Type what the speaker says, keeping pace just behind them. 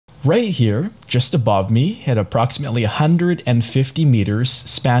Right here, just above me, at approximately 150 meters,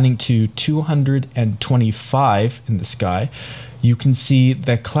 spanning to 225 in the sky, you can see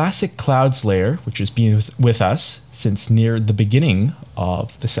the classic clouds layer, which has been with us since near the beginning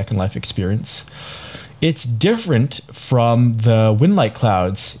of the Second Life experience. It's different from the wind-like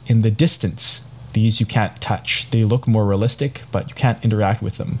clouds in the distance. These you can't touch. They look more realistic, but you can't interact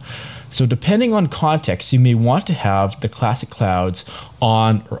with them. So depending on context, you may want to have the classic clouds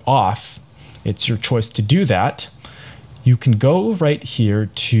on or off. It's your choice to do that. You can go right here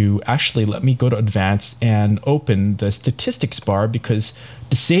to, actually let me go to advanced and open the statistics bar, because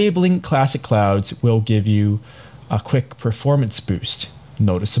disabling classic clouds will give you a quick performance boost.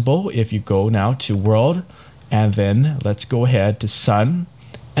 Noticeable if you go now to world, and then let's go ahead to sun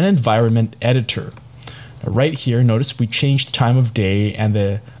and environment editor. Right here, notice we changed the time of day, and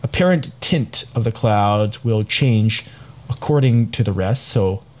the apparent tint of the clouds will change according to the rest,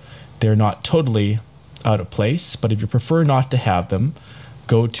 so they're not totally out of place. But if you prefer not to have them,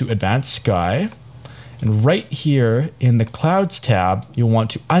 go to advanced sky, and right here in the clouds tab, you'll want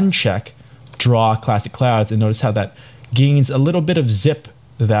to uncheck draw classic clouds, and notice how that gains a little bit of zip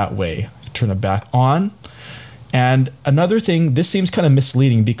that way. Turn it back on. And another thing, this seems kind of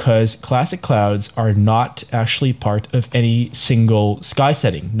misleading because classic clouds are not actually part of any single sky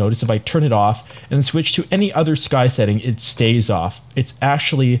setting. Notice if I turn it off and switch to any other sky setting, it stays off. It's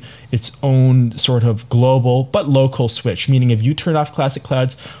actually its own sort of global but local switch, meaning if you turn off classic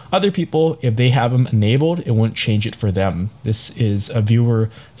clouds, other people, if they have them enabled, it won't change it for them. This is a viewer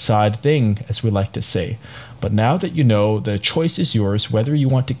side thing, as we like to say. But now that you know, the choice is yours, whether you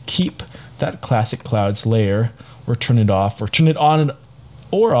want to keep that classic clouds layer or turn it off, or turn it on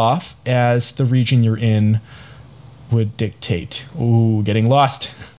or off as the region you're in would dictate. Ooh, getting lost.